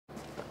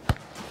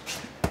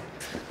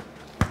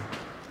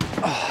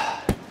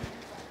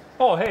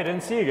Oh, hey, didn't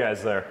see you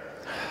guys there.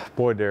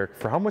 Boy, Derek,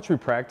 for how much we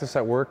practice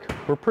at work,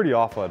 we're pretty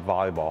awful at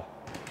volleyball.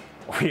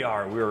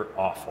 We're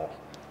awful.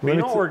 But you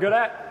know what we're good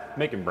at?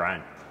 Making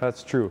brine.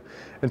 That's true.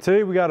 And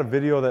today we got a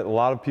video that a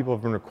lot of people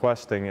have been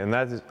requesting, and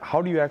that is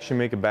how do you actually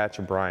make a batch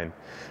of brine?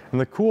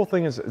 And the cool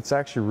thing is it's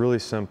actually really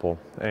simple.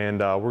 And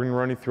we're gonna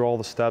run you through all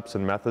the steps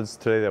and methods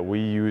today that we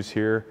use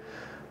here.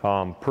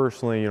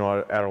 Personally,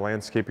 at our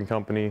landscaping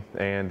company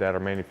and at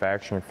our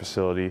manufacturing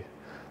facility.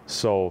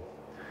 So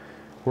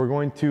we're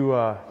going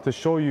to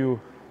show you,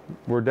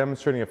 we're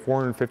demonstrating a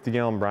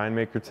 450-gallon brine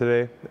maker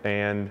today,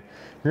 and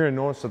you're going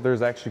to notice that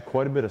there's actually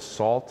quite a bit of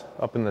salt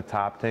up in the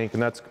top tank,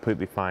 and that's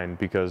completely fine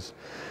because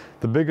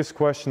the biggest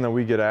question that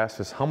we get asked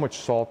is how much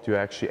salt do you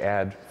actually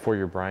add for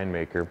your brine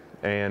maker?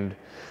 And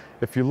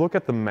if you look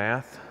at the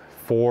math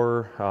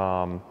for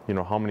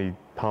how many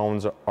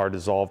pounds are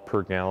dissolved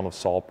per gallon of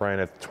salt brine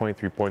at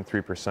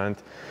 23.3%,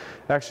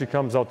 actually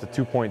comes out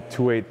to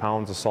 2.28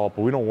 pounds of salt,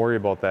 but we don't worry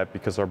about that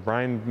because our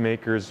brine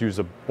makers use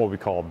what we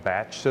call a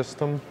batch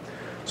system.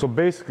 So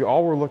basically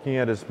all we're looking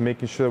at is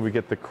making sure that we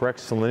get the correct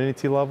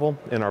salinity level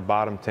in our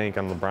bottom tank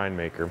on the brine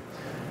maker.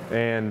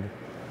 And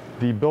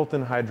the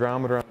built-in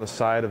hydrometer on the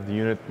side of the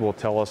unit will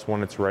tell us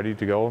when it's ready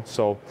to go.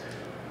 So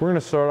we're going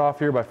to start off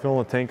here by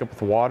filling the tank up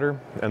with water,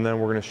 and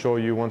then we're going to show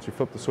you once we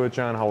flip the switch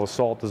on how the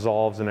salt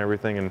dissolves and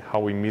everything and how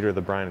we meter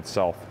the brine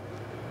itself.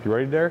 You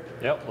ready, Derek?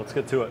 Yep, let's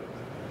get to it.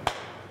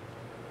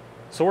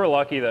 So we're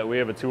lucky that we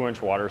have a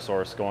 2-inch water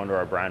source going to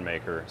our brine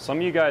maker. Some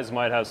of you guys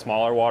might have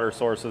smaller water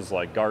sources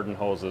like garden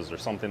hoses or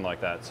something like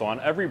that. So on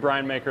every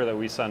brine maker that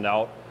we send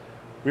out,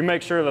 we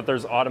make sure that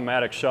there's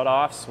automatic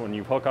shutoffs. When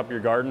you hook up your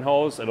garden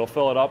hose, it'll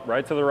fill it up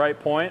right to the right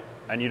point,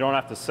 and you don't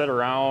have to sit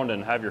around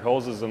and have your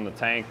hoses in the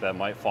tank that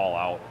might fall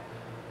out.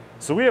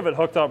 So we have it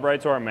hooked up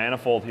right to our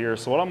manifold here.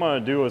 So what I'm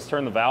going to do is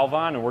turn the valve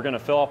on, and we're going to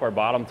fill up our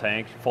bottom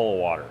tank full of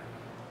water.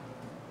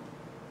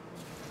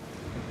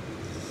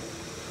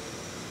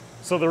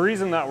 So the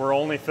reason that we're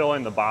only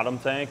filling the bottom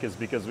tank is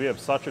because we have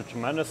such a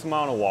tremendous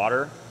amount of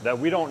water that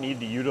we don't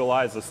need to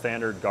utilize the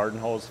standard garden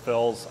hose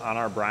fills on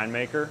our brine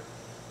maker.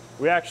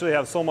 We actually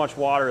have so much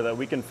water that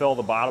we can fill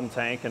the bottom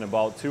tank in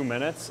about 2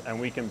 minutes, and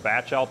we can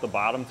batch out the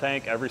bottom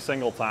tank every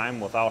single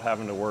time without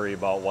having to worry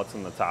about what's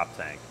in the top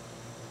tank.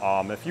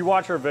 If you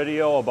watch our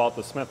video about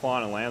the Smith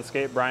Lawn and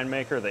Landscape brine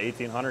maker, the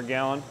 1800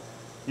 gallon,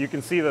 you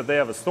can see that they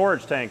have a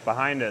storage tank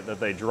behind it that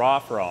they draw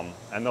from,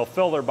 and they'll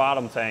fill their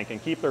bottom tank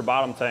and keep their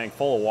bottom tank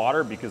full of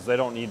water because they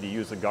don't need to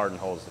use a garden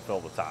hose to fill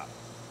the top.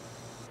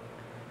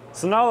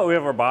 So now that we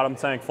have our bottom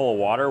tank full of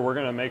water, we're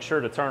going to make sure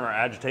to turn our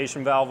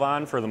agitation valve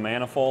on for the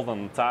manifold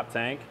on the top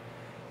tank.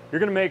 You're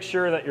going to make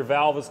sure that your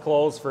valve is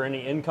closed for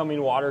any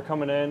incoming water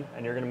coming in,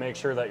 and you're going to make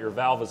sure that your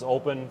valve is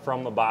open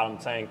from the bottom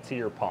tank to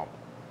your pump.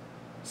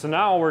 So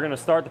now we're going to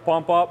start the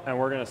pump up, and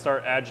we're going to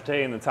start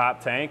agitating the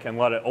top tank and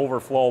let it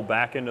overflow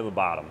back into the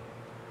bottom.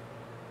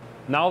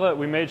 Now that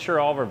we made sure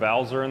all of our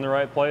valves are in the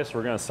right place,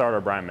 we're going to start our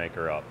brine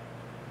maker up.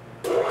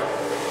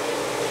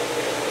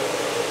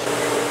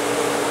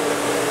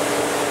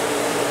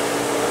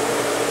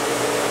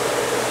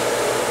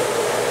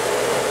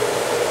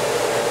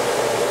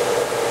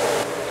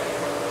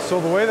 So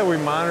the way that we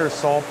monitor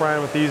salt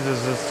brine with these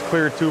is this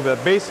clear tube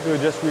that basically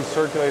just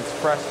recirculates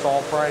fresh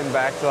salt brine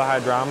back to the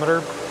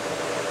hydrometer.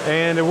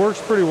 And it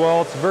works pretty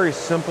well. It's a very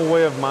simple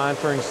way of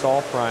monitoring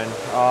salt brine.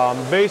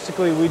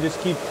 Basically, we just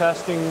keep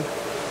testing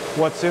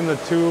what's in the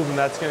tube, and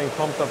that's getting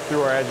pumped up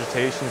through our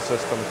agitation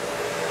system.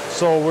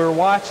 So we're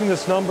watching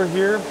this number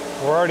here.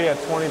 We're already at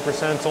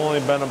 20%. It's only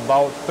been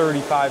about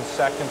 35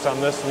 seconds on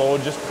this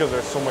load just because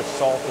there's so much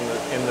salt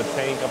in the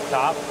tank up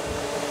top.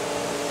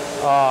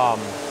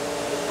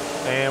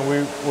 And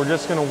we're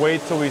just going to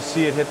wait till we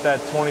see it hit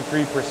that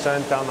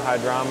 23% on the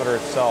hydrometer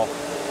itself.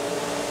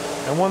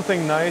 And one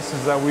thing nice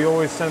is that we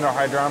always send our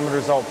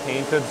hydrometers out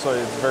painted, so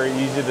it's very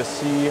easy to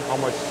see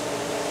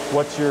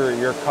what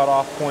your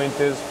cutoff point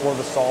is for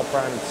the salt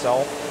brine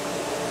itself.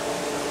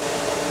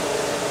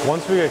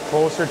 Once we get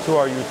closer to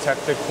our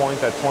eutectic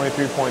point at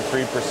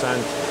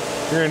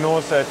 23.3%, you're going to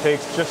notice that it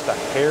takes just a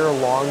hair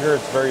longer.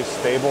 It's very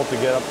stable to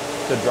get up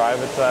to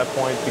drive it to that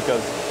point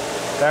because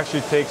it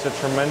actually takes a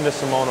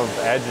tremendous amount of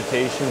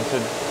agitation to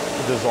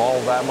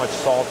dissolve that much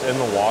salt in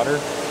the water.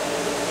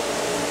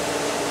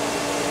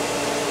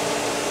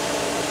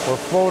 We're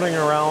floating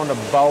around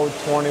about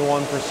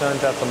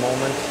 21% at the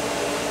moment.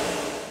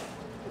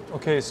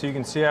 Okay, so you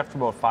can see after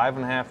about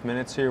 5.5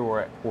 minutes here,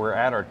 we're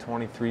at our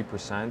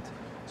 23%.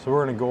 So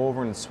we're going to go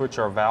over and switch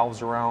our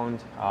valves around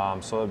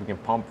so that we can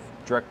pump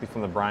directly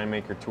from the brine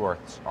maker to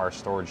our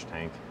storage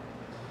tank.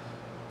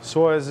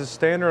 So as is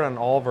standard on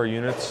all of our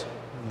units,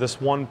 this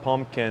one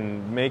pump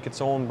can make its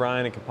own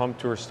brine. It can pump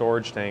to our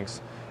storage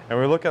tanks. And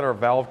when we look at our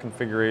valve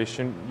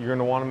configuration, you're going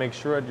to want to make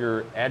sure that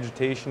your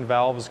agitation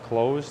valve is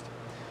closed.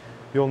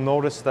 You'll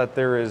notice that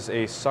there is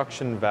a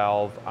suction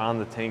valve on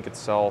the tank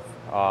itself.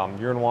 You're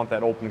going to want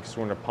that open because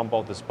we're going to pump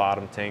out this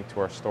bottom tank to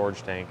our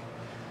storage tank.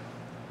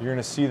 You're going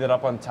to see that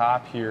up on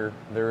top here,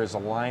 there is a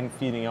line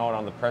feeding out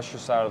on the pressure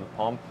side of the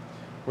pump,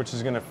 which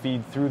is going to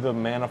feed through the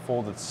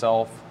manifold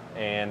itself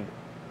and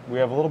We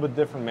have a little bit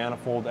different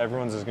manifold.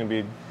 Everyone's is going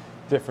to be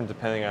different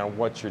depending on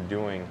what you're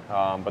doing.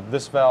 But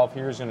this valve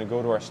here is going to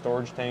go to our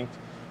storage tank.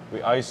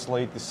 We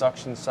isolate the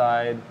suction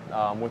side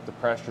with the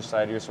pressure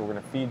side here, so we're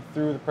going to feed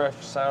through the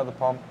pressure side of the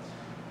pump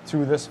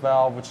to this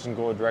valve, which can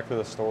go directly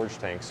to the storage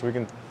tank. So we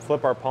can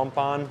flip our pump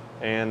on,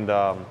 and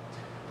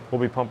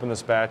we'll be pumping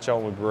this batch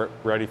out and we'll be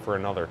ready for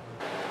another.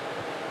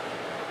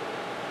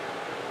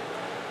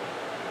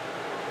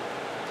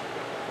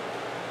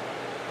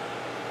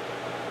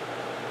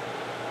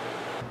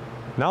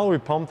 Now that we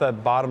pumped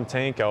that bottom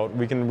tank out,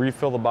 we can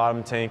refill the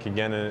bottom tank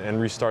again and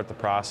restart the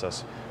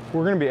process.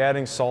 We're going to be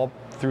adding salt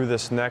through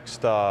this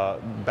next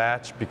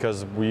batch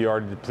because we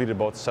already depleted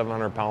about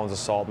 700 pounds of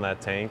salt in that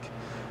tank.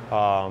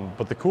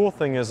 But the cool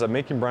thing is that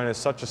making brine is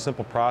such a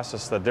simple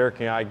process that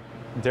Derek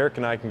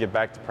and I can get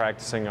back to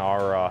practicing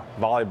our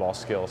volleyball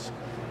skills.